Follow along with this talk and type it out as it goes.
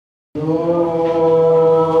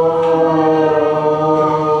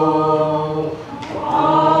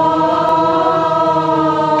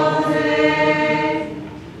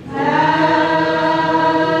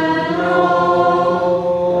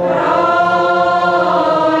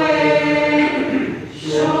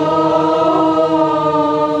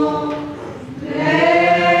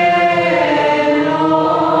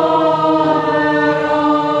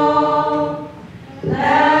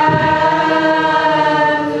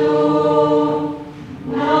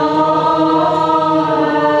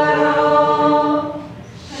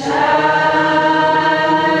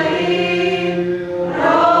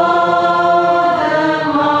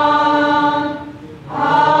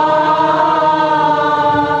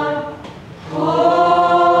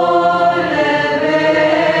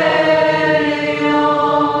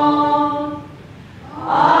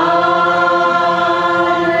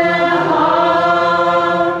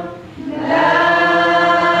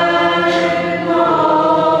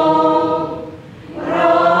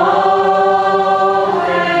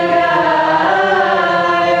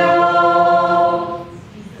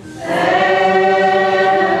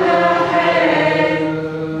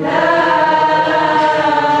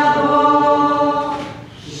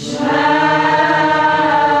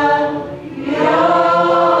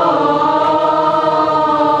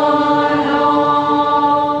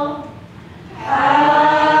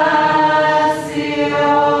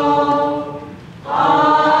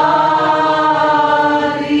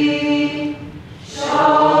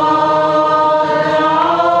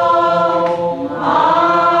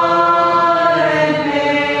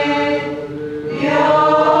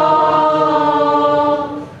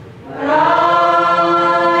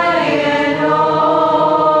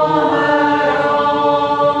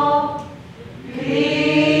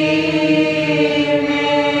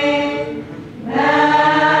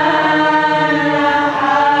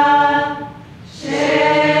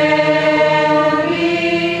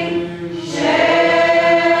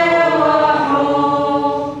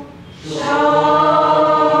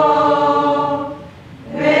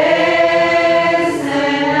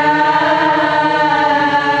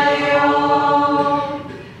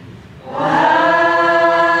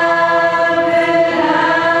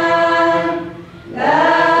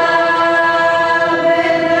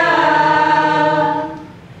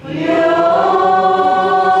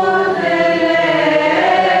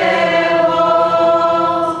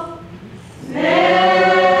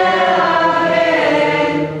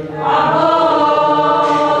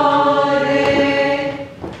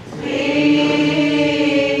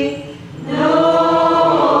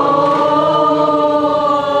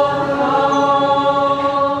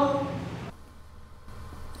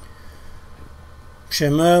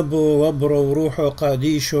شماب وبر وروح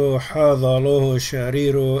قاديشو حاضله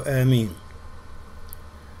شريرو آمين.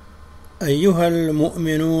 أيها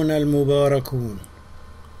المؤمنون المباركون،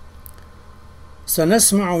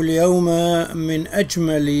 سنسمع اليوم من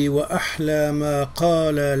أجمل وأحلى ما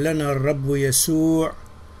قال لنا الرب يسوع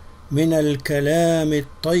من الكلام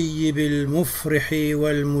الطيب المفرح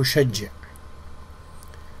والمشجع،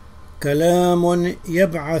 كلام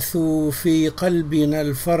يبعث في قلبنا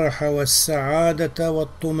الفرح والسعادة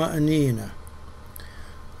والطمأنينة،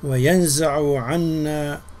 وينزع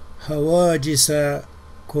عنا هواجس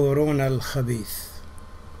كورونا الخبيث.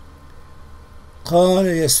 قال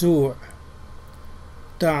يسوع: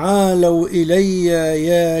 تعالوا إلي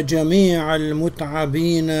يا جميع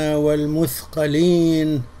المتعبين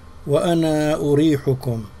والمثقلين وأنا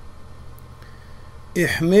أريحكم.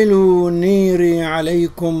 احملوا نيري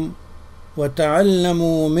عليكم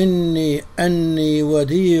وتعلموا مني أني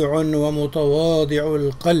وديع ومتواضع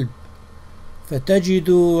القلب،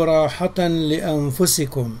 فتجدوا راحة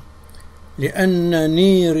لأنفسكم، لأن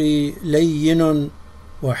نيري لين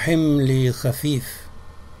وحملي خفيف.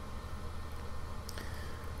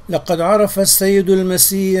 لقد عرف السيد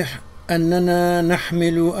المسيح أننا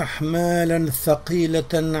نحمل أحمالا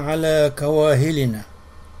ثقيلة على كواهلنا،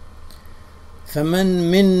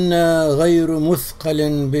 فمن منا غير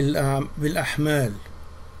مثقل بالأحمال؟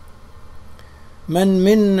 من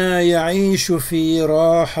منا يعيش في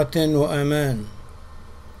راحة وأمان؟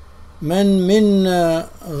 من منا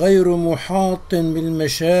غير محاط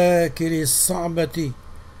بالمشاكل الصعبة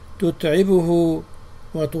تتعبه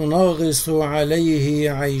وتنغص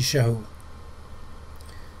عليه عيشه،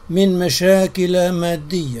 من مشاكل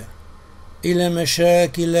مادية إلى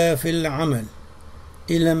مشاكل في العمل،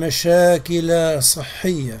 إلى مشاكل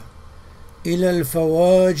صحية، إلى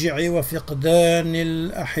الفواجع وفقدان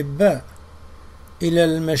الأحباء، إلى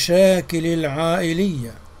المشاكل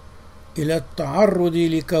العائلية، إلى التعرض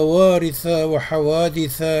لكوارث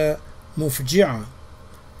وحوادث مفجعة،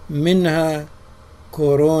 منها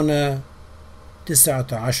كورونا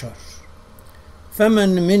 19.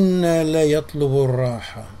 فمن منا لا يطلب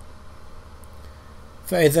الراحة؟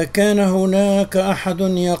 فإذا كان هناك أحد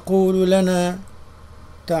يقول لنا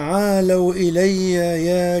تعالوا إلي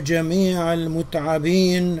يا جميع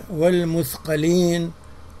المتعبين والمثقلين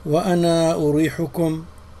وأنا أريحكم،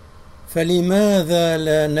 فلماذا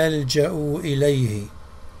لا نلجأ إليه؟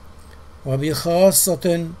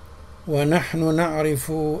 وبخاصة ونحن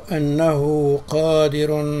نعرف أنه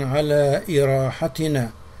قادر على إراحتنا،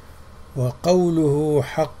 وقوله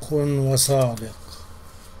حق وصادق.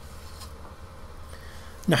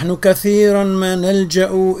 نحن كثيرا ما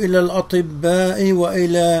نلجأ إلى الأطباء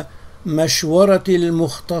وإلى مشورة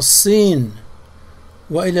المختصين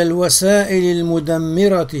وإلى الوسائل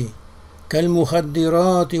المدمرة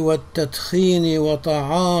كالمخدرات والتدخين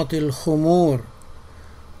وطاعات الخمور،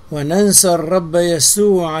 وننسى الرب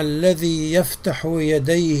يسوع الذي يفتح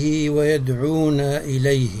يديه ويدعونا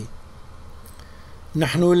إليه.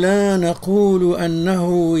 نحن لا نقول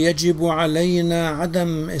أنه يجب علينا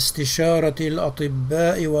عدم استشارة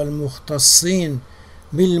الأطباء والمختصين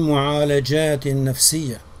بالمعالجات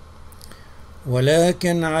النفسية،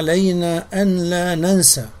 ولكن علينا أن لا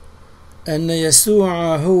ننسى أن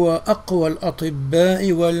يسوع هو أقوى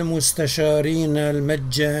الأطباء والمستشارين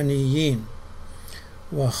المجانيين،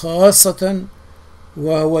 وخاصة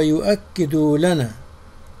وهو يؤكد لنا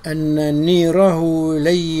أن نيره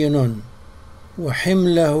لين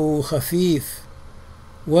وحمله خفيف،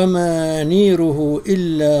 وما نيره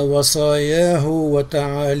إلا وصاياه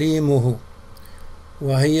وتعاليمه،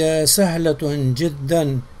 وهي سهلة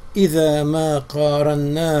جدا إذا ما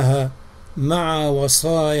قارناها مع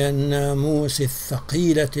وصايا الناموس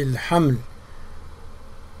الثقيلة الحمل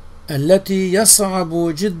التي يصعب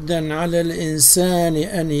جدا على الإنسان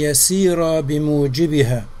أن يسير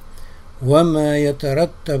بموجبها، وما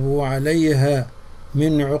يترتب عليها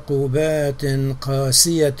من عقوبات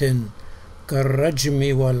قاسية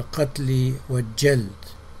كالرجم والقتل والجلد.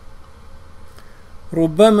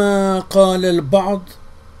 ربما قال البعض: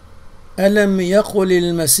 ألم يقل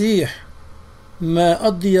المسيح ما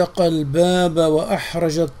أضيق الباب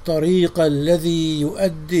وأحرج الطريق الذي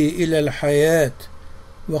يؤدي إلى الحياة،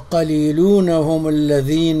 وقليلون هم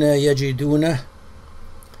الذين يجدونه؟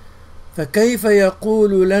 فكيف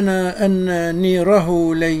يقول لنا أن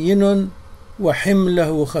نيره لين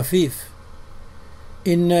وحمله خفيف؟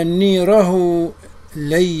 إن نيره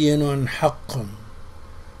لين حقا،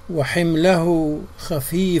 وحمله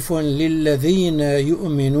خفيف للذين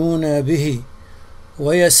يؤمنون به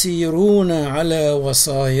ويسيرون على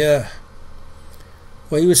وصاياه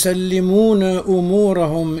ويسلمون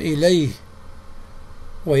أمورهم إليه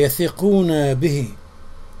ويثقون به،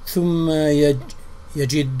 ثم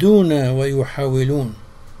يجدون ويحاولون.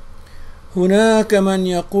 هناك من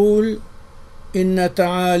يقول إن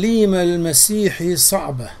تعاليم المسيح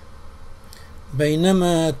صعبة،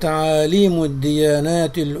 بينما تعاليم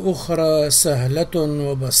الديانات الأخرى سهلة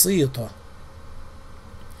وبسيطة،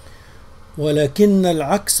 ولكن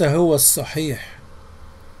العكس هو الصحيح.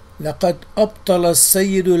 لقد أبطل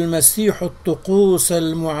السيد المسيح الطقوس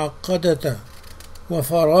المعقدة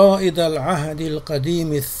وفرائض العهد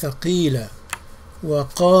القديم الثقيلة،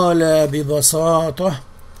 وقال ببساطة: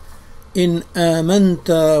 إن آمنت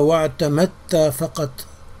واعتمدت فقد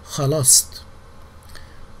خلصت.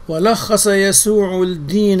 ولخص يسوع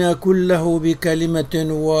الدين كله بكلمة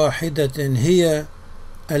واحدة هي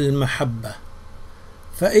المحبة.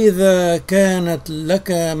 فإذا كانت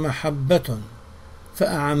لك محبة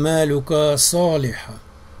فأعمالك صالحة،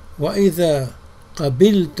 وإذا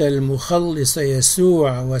قبلت المخلص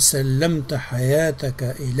يسوع وسلمت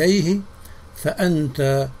حياتك إليه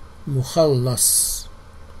فأنت مخلص.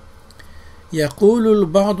 يقول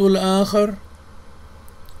البعض الآخر: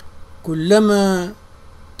 كلما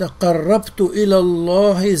تقربت إلى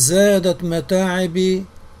الله زادت متاعبي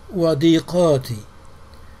وضيقاتي،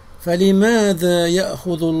 فلماذا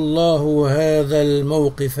يأخذ الله هذا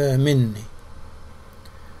الموقف مني؟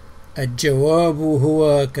 الجواب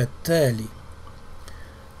هو كالتالي: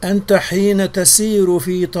 أنت حين تسير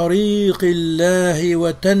في طريق الله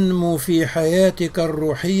وتنمو في حياتك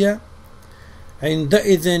الروحية،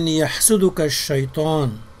 عندئذ يحسدك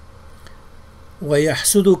الشيطان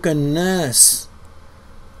ويحسدك الناس.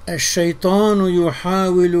 الشيطان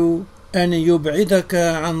يحاول أن يبعدك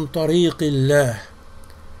عن طريق الله،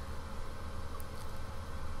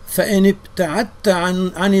 فإن ابتعدت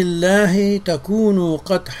عن الله تكون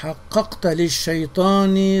قد حققت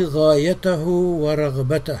للشيطان غايته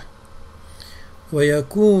ورغبته،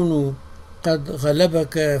 ويكون قد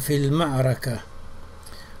غلبك في المعركة.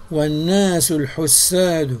 والناس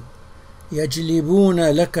الحساد يجلبون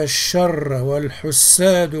لك الشر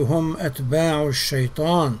والحساد هم أتباع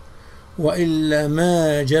الشيطان وإلا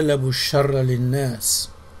ما جلبوا الشر للناس.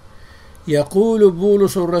 يقول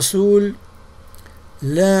بولس الرسول: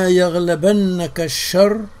 لا يغلبنك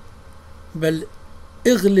الشر بل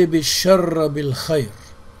اغلب الشر بالخير،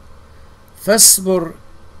 فاصبر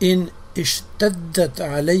إن اشتدت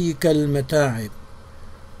عليك المتاعب،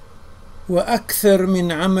 وأكثر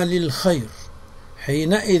من عمل الخير،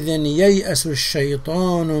 حينئذ ييأس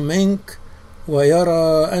الشيطان منك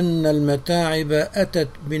ويرى أن المتاعب أتت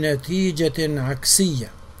بنتيجة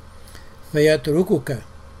عكسية، فيتركك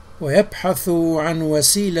ويبحث عن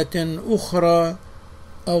وسيلة أخرى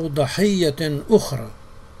أو ضحية أخرى.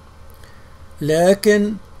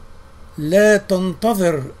 لكن لا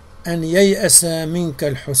تنتظر أن ييأس منك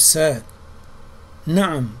الحساد.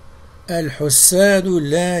 نعم، الحساد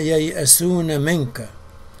لا ييأسون منك،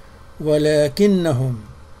 ولكنهم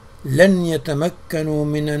لن يتمكنوا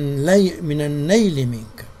من النيل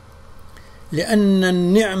منك، لأن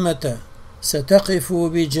النعمة ستقف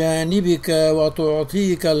بجانبك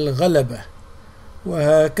وتعطيك الغلبة،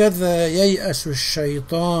 وهكذا ييأس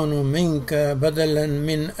الشيطان منك بدلا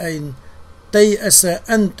من أن تيأس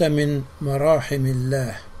أنت من مراحم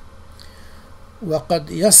الله. وقد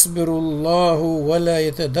يصبر الله ولا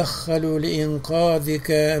يتدخل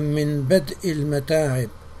لإنقاذك من بدء المتاعب،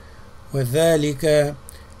 وذلك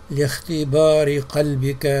لاختبار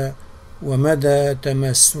قلبك ومدى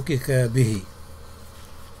تمسكك به.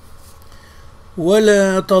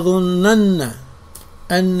 ولا تظنن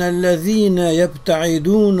أن الذين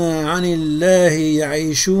يبتعدون عن الله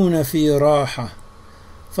يعيشون في راحة،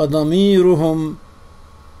 فضميرهم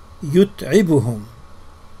يتعبهم،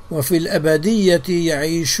 وفي الأبدية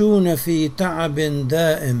يعيشون في تعب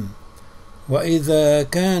دائم، وإذا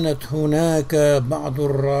كانت هناك بعض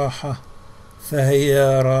الراحة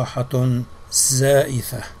فهي راحة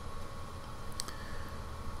زائفة.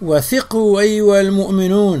 وثقوا أيها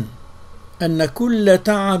المؤمنون أن كل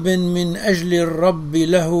تعب من أجل الرب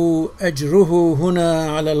له أجره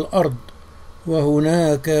هنا على الأرض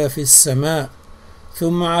وهناك في السماء.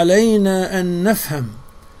 ثم علينا أن نفهم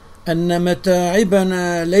أن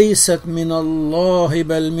متاعبنا ليست من الله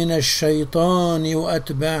بل من الشيطان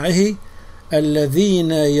وأتباعه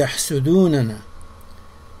الذين يحسدوننا.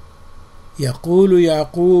 يقول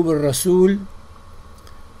يعقوب الرسول: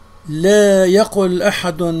 لا يقل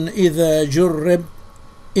أحد إذا جرب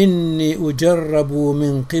إني أجرب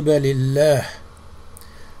من قبل الله،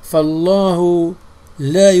 فالله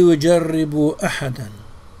لا يجرب أحدا،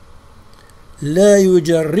 لا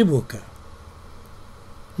يجربك.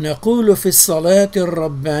 نقول في الصلاة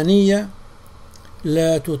الربانية: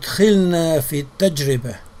 لا تدخلنا في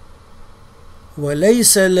التجربة،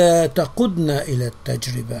 وليس لا تقودنا إلى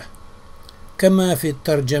التجربة، كما في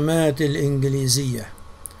الترجمات الإنجليزية.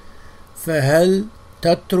 فهل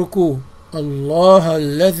تترك الله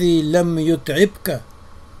الذي لم يتعبك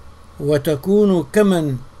وتكون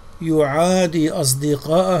كمن يعادي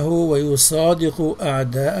أصدقاءه ويصادق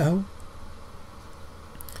أعداءه؟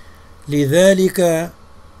 لذلك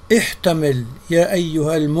احتمل يا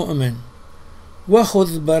أيها المؤمن،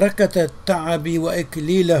 وخذ بركة التعب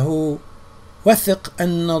وإكليله، وثق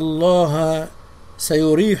أن الله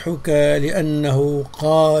سيريحك، لأنه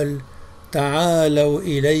قال: تعالوا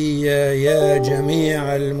إلي يا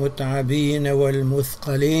جميع المتعبين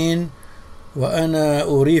والمثقلين وأنا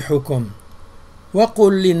أريحكم.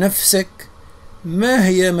 وقل لنفسك: ما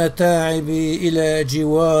هي متاعبي إلى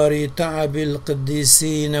جوار تعب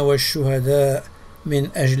القديسين والشهداء من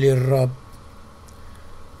أجل الرب؟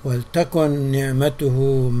 ولتكن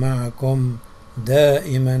نعمته معكم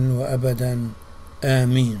دائما وأبدا.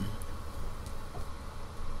 آمين.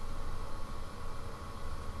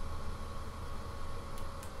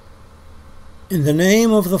 In the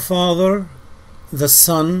name of the Father, the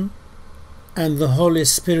Son, and the Holy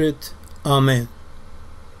Spirit. Amen.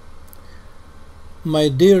 My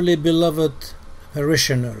dearly beloved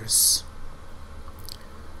parishioners,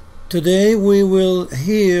 today we will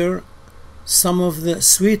hear some of the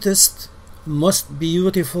sweetest, most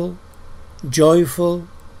beautiful, joyful,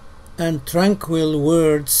 and tranquil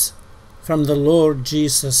words from the Lord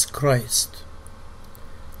Jesus Christ,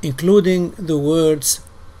 including the words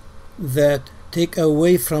that take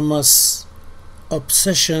away from us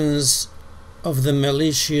obsessions of the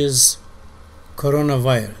malicious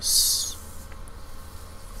coronavirus.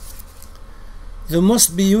 The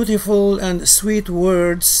most beautiful and sweet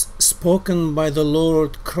words spoken by the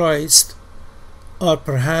Lord Christ are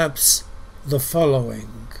perhaps the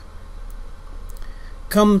following: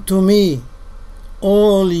 Come to me,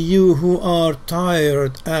 all you who are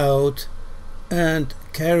tired out and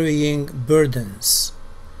carrying burdens,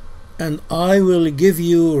 and I will give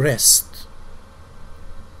you rest.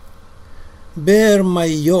 Bear my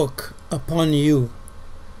yoke upon you,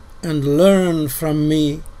 and learn from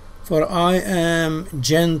me, for I am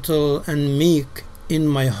gentle and meek in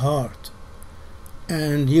my heart,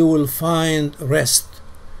 and you will find rest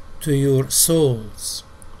to your souls.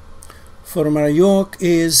 For my yoke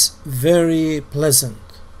is very pleasant,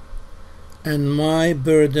 and my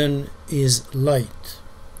burden is light.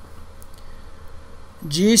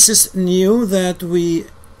 Jesus knew that we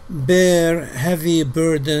bear heavy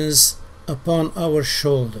burdens upon our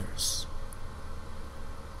shoulders.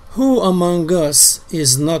 Who among us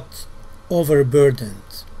is not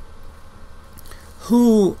overburdened?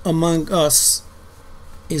 Who among us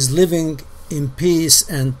is living in peace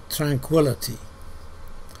and tranquility?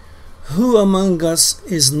 Who among us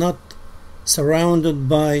is not surrounded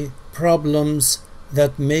by problems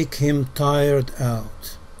that make him tired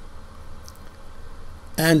out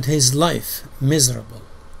and his life miserable?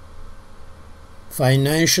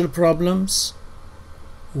 Financial problems,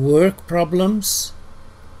 work problems,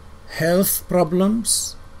 health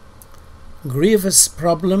problems, grievous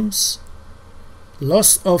problems,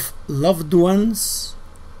 loss of loved ones,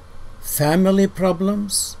 family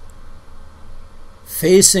problems,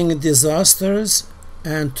 facing disasters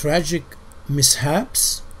and tragic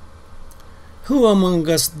mishaps? Who among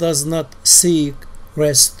us does not seek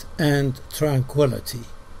rest and tranquility?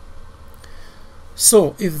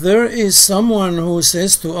 So, if there is someone who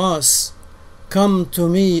says to us, "Come to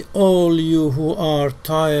me, all you who are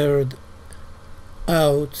tired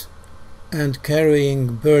out and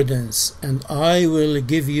carrying burdens, and I will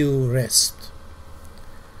give you rest,"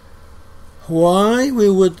 why we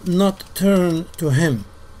would not turn to him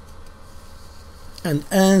and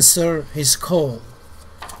answer his call,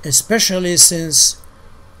 especially since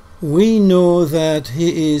we know that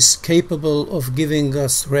he is capable of giving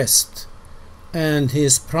us rest and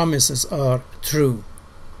his promises are true.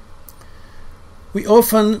 We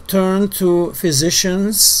often turn to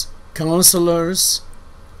physicians, counselors,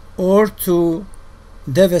 or to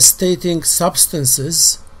devastating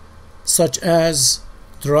substances such as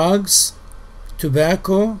drugs,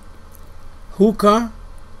 tobacco, hookah,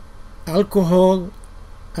 alcohol,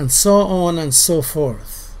 and so on and so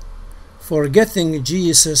forth, forgetting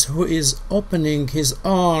Jesus, who is opening his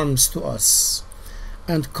arms to us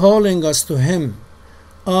and calling us to him.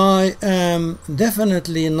 I am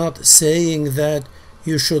definitely not saying that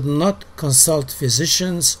you should not consult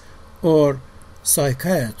physicians or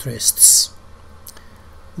psychiatrists,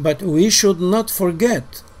 but we should not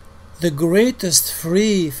forget the greatest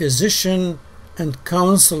free physician and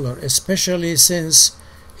counselor, especially since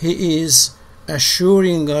he is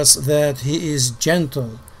assuring us that he is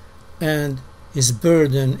gentle and his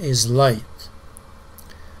burden is light.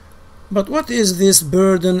 But what is this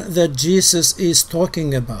burden that Jesus is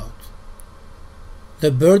talking about?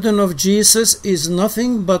 The burden of Jesus is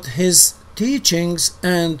nothing but his teachings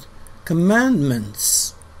and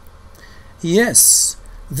commandments. Yes,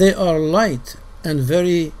 they are light and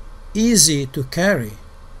very easy to carry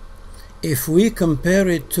if we compare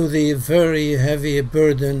it to the very heavy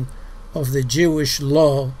burden of the Jewish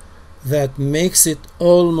law that makes it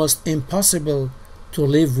almost impossible to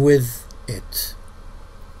live with it,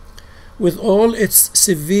 with all its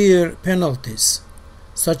severe penalties,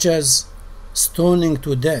 such as stoning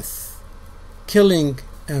to death, killing,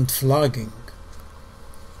 and flogging.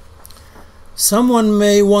 Someone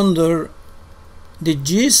may wonder, did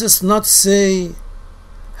Jesus not say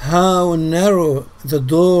how narrow the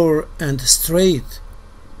door and straight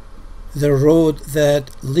the road that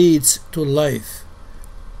leads to life,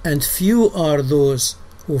 and few are those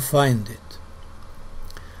who find it?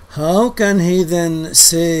 How can he then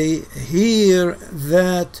say here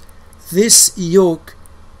that his yoke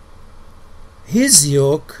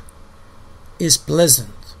is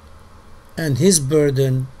pleasant and his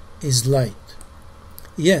burden is light?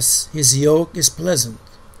 Yes, his yoke is pleasant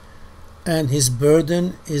and his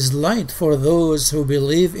burden is light for those who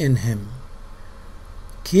believe in him,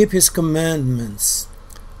 keep his commandments,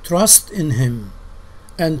 trust in him,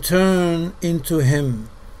 and turn into him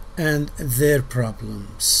and their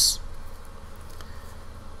problems.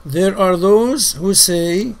 There are those who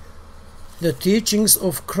say the teachings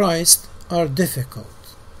of Christ are difficult,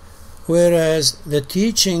 whereas the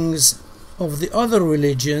teachings of the other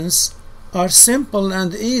religions are simple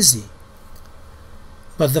and easy.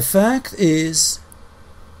 But the fact is,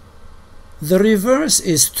 the reverse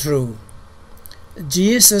is true.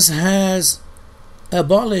 Jesus has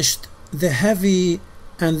abolished the heavy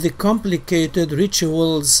and the complicated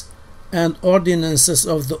rituals and ordinances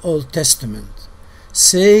of the Old Testament,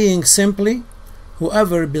 saying simply,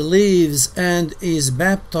 whoever believes and is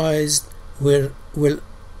baptized will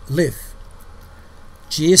live.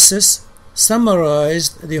 Jesus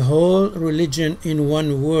summarized the whole religion in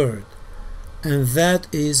one word, and that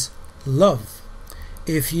is love.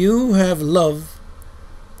 If you have love,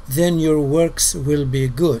 then your works will be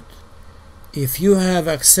good. If you have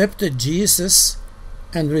accepted Jesus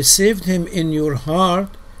and received him in your heart,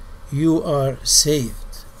 you are saved.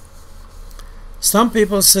 Some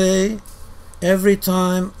people say, every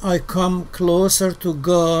time I come closer to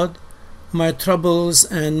God, my troubles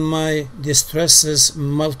and my distresses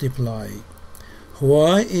multiply.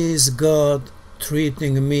 Why is God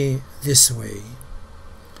treating me this way?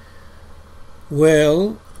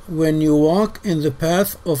 Well, when you walk in the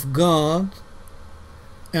path of God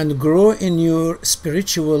and grow in your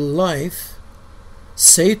spiritual life,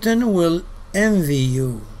 Satan will envy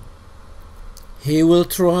you. He will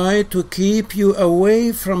try to keep you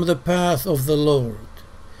away from the path of the Lord.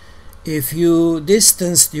 If you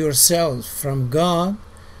distanced yourself from God,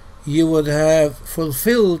 you would have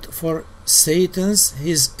fulfilled for Satan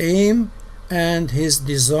his aim and his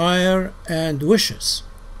desire and wishes.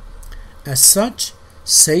 As such,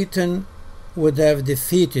 Satan would have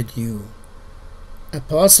defeated you.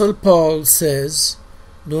 Apostle Paul says,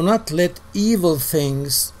 "Do not let evil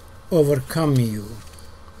things overcome you,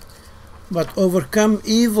 but overcome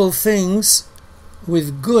evil things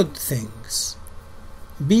with good things.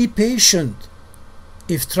 Be patient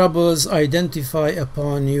if troubles intensify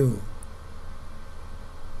upon you.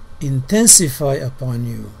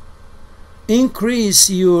 Increase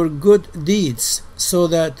your good deeds so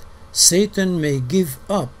that Satan may give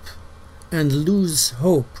up and lose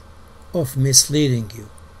hope of misleading you.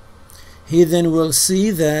 He then will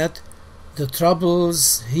see that the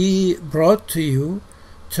troubles he brought to you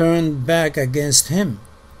turned back against him.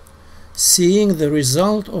 Seeing the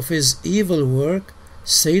result of his evil work,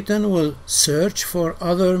 Satan will search for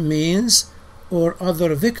other means or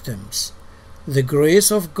other victims. The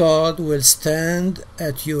grace of God will stand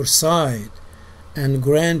at your side and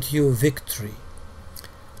grant you victory.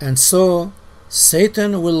 And so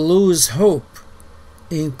Satan will lose hope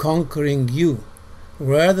in conquering you,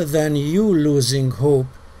 rather than you losing hope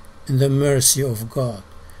in the mercy of God.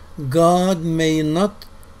 God may not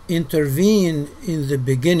intervene in the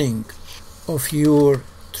beginning of your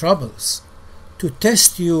troubles to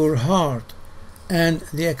test your heart and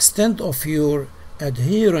the extent of your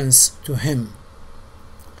adherence to him.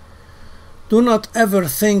 Do not ever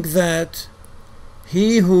think that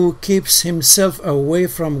he who keeps himself away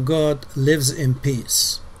from God lives in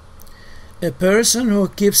peace. A person who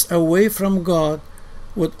keeps away from God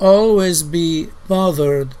would always be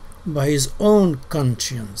bothered by his own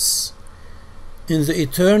conscience. In the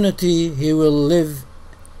eternity he will live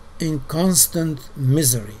in constant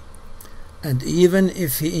misery, and even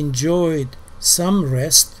if he enjoyed some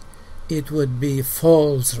rest, it would be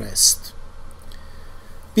false rest.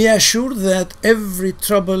 Be assured that every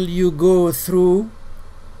trouble you go through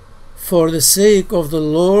for the sake of the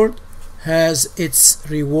Lord has its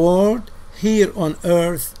reward here on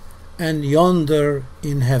earth and yonder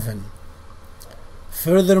in heaven.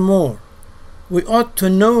 Furthermore, we ought to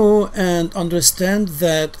know and understand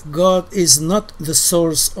that God is not the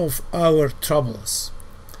source of our troubles,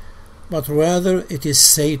 but rather it is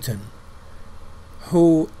Satan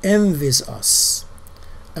who envies us.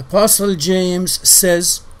 Apostle James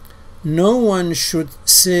says, "No one should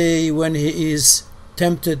say when he is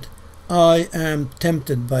tempted, I am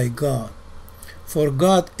tempted by God. For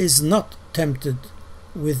God is not tempted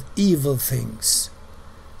with evil things,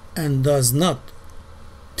 and does not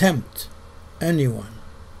tempt anyone."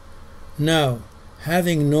 Now,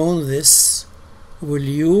 having known this, will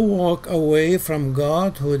you walk away from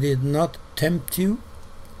God who did not tempt you,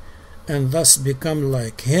 and thus become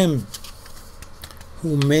like him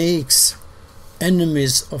who makes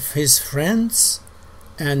enemies of his friends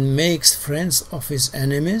and makes friends of his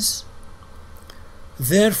enemies?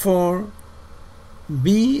 Therefore,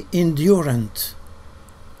 be endurant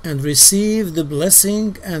and receive the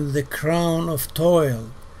blessing and the crown of toil,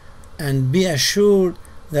 and be assured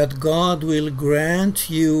that God will grant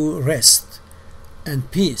you rest and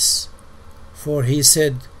peace. For he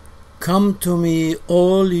said, "Come to me,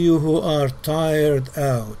 all you who are tired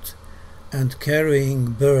out and carrying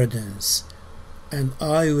burdens, and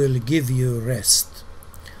I will give you rest."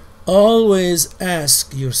 Always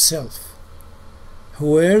ask yourself,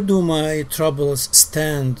 where do my troubles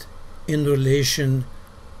stand in relation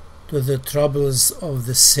to the troubles of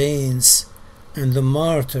the saints and the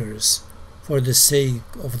martyrs for the sake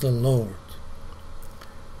of the Lord?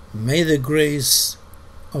 May the grace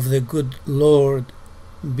of the good Lord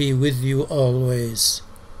be with you always.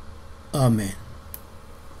 Amen.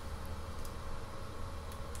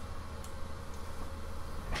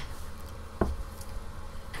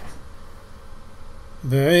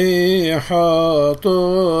 بعيحاطو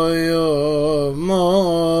يوم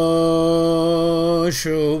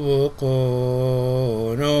شبقون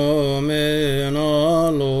من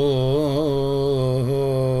الله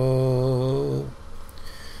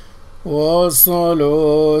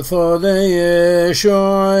وصلوا ثدي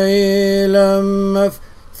شعي لما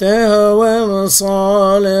فتهوى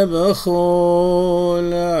صالب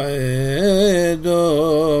خول عدم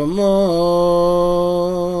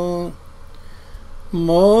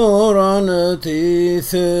مورنتي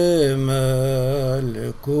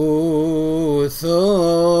ثمال كوثخ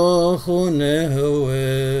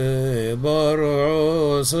نهوي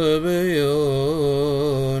برعص بيونو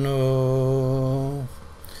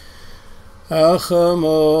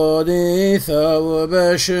أخمودي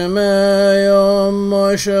ثوب شما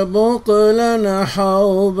يوم شبق لنا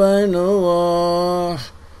حوبا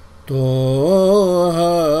نواح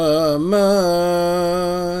توها ماين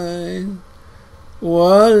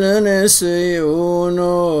والنسيون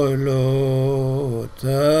لو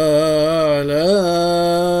تعلن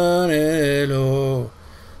له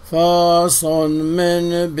فاصل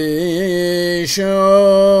من بيشو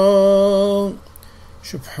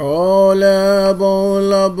شبحو لابو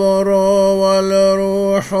لبرو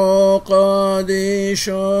والروح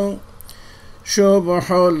قديشو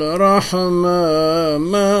شبح الرحمة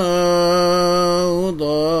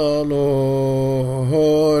موضلوه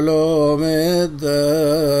لوم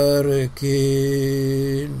الداركين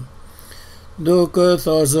دوك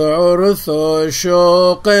تزعر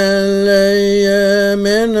شوق لي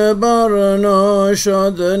من برنوش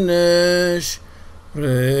دنش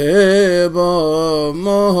ريبا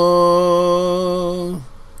مهو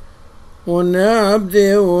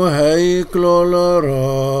ونعبدي وهيكلو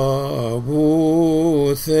الرابوثي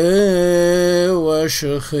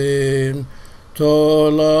وشخين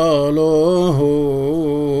طلالوثي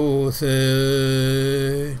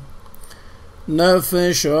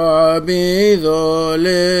نفش عبيدو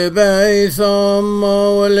لبيثم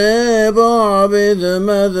ولبعبد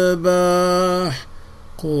مذبح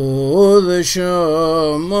قوذ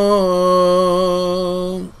شمام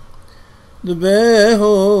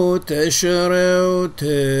دبيه تشري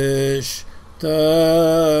وتش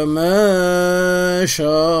تماشالو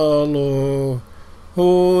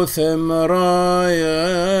هو ثمرايا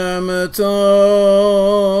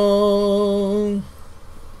متون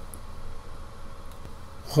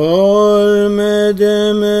خل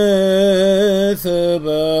مدمث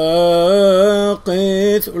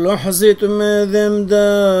باقيت لحظة مذم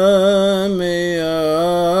دامي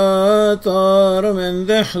طار من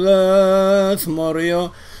ذحلث مريا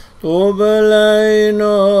طوب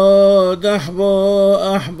لينو دحبو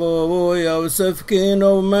أحبو يوسف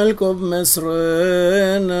كينو ملكو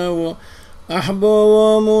بمصرين أحبو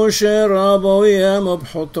ومشربو يا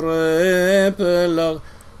مبحط بلغ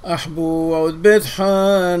أحبو وعود بيت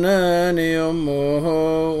حنان يمه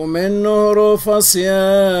ومن نهر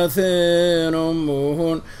فصياثين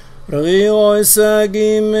أمهن رغيو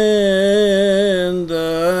ساقي من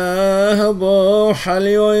ذهب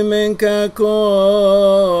حليو من كاكوري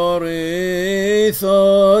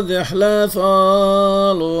ثود حلثاله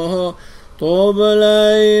طوب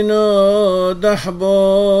لينو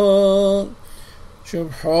دحبو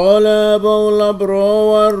شبحو لابو لبرو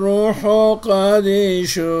والروح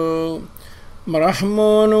قديشو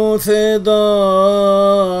مرحمون وثدالو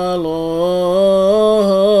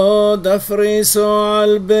دفريسو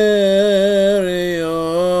عالبريو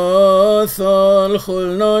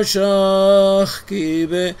الخلنا شاخ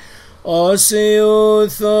كيبه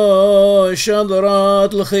أسيوثو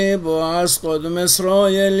شدرات الخيب وعسقد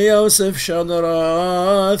مصرايل يوسف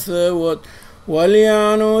شدرات ثوت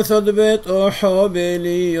وليعنو ثدبت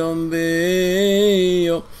أحبلي يوم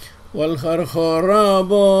بيو والخرخر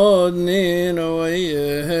بودنين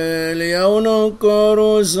ويهل يون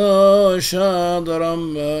كروزا شادرا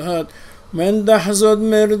مهد من دحزد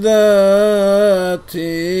مرداتي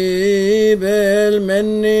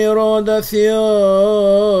بالمني رود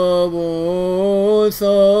ثياب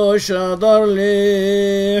ثو شادر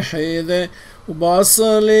لي حيذي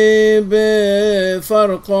وبصلي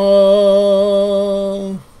بفرقه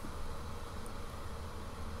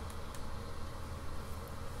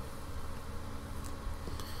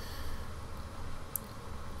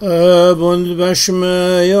أبن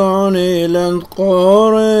بشما يعني لن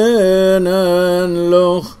قارنا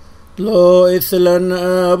لخ لو إثلن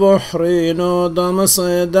بحرين دم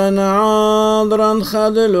صيدا عذرا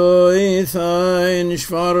خدلو إيثاين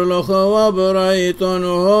شفر لخ وبريت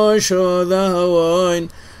هوشو ذهوين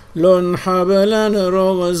لن حبلا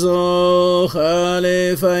رغزو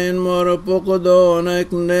خالفين مربق دونك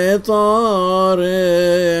نطارين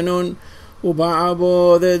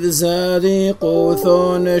وبعبود زادي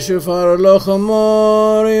قوثون شفر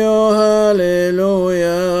لخمور يو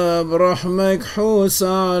هاليلويا برحمك حوس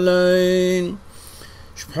علين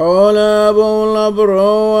شبحول ابو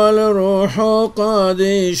الابرو والروح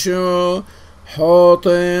قاديشو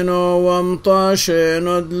حوطين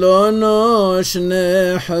ومطاشين دلونوش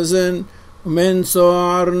نحزن من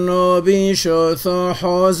سعرنو بيشو ثو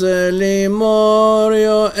حوزلي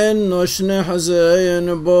موريو انوش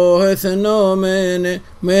نحزين بوهثنو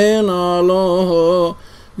من الله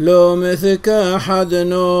لو مثك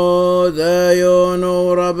حدنو دايون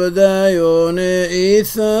ورب دايون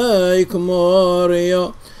إيثايك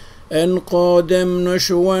موريو إن قادم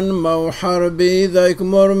نشوان موحر بذيك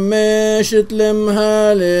مرمشت لم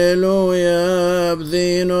هاليلويا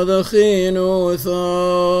بذين ودخين وثام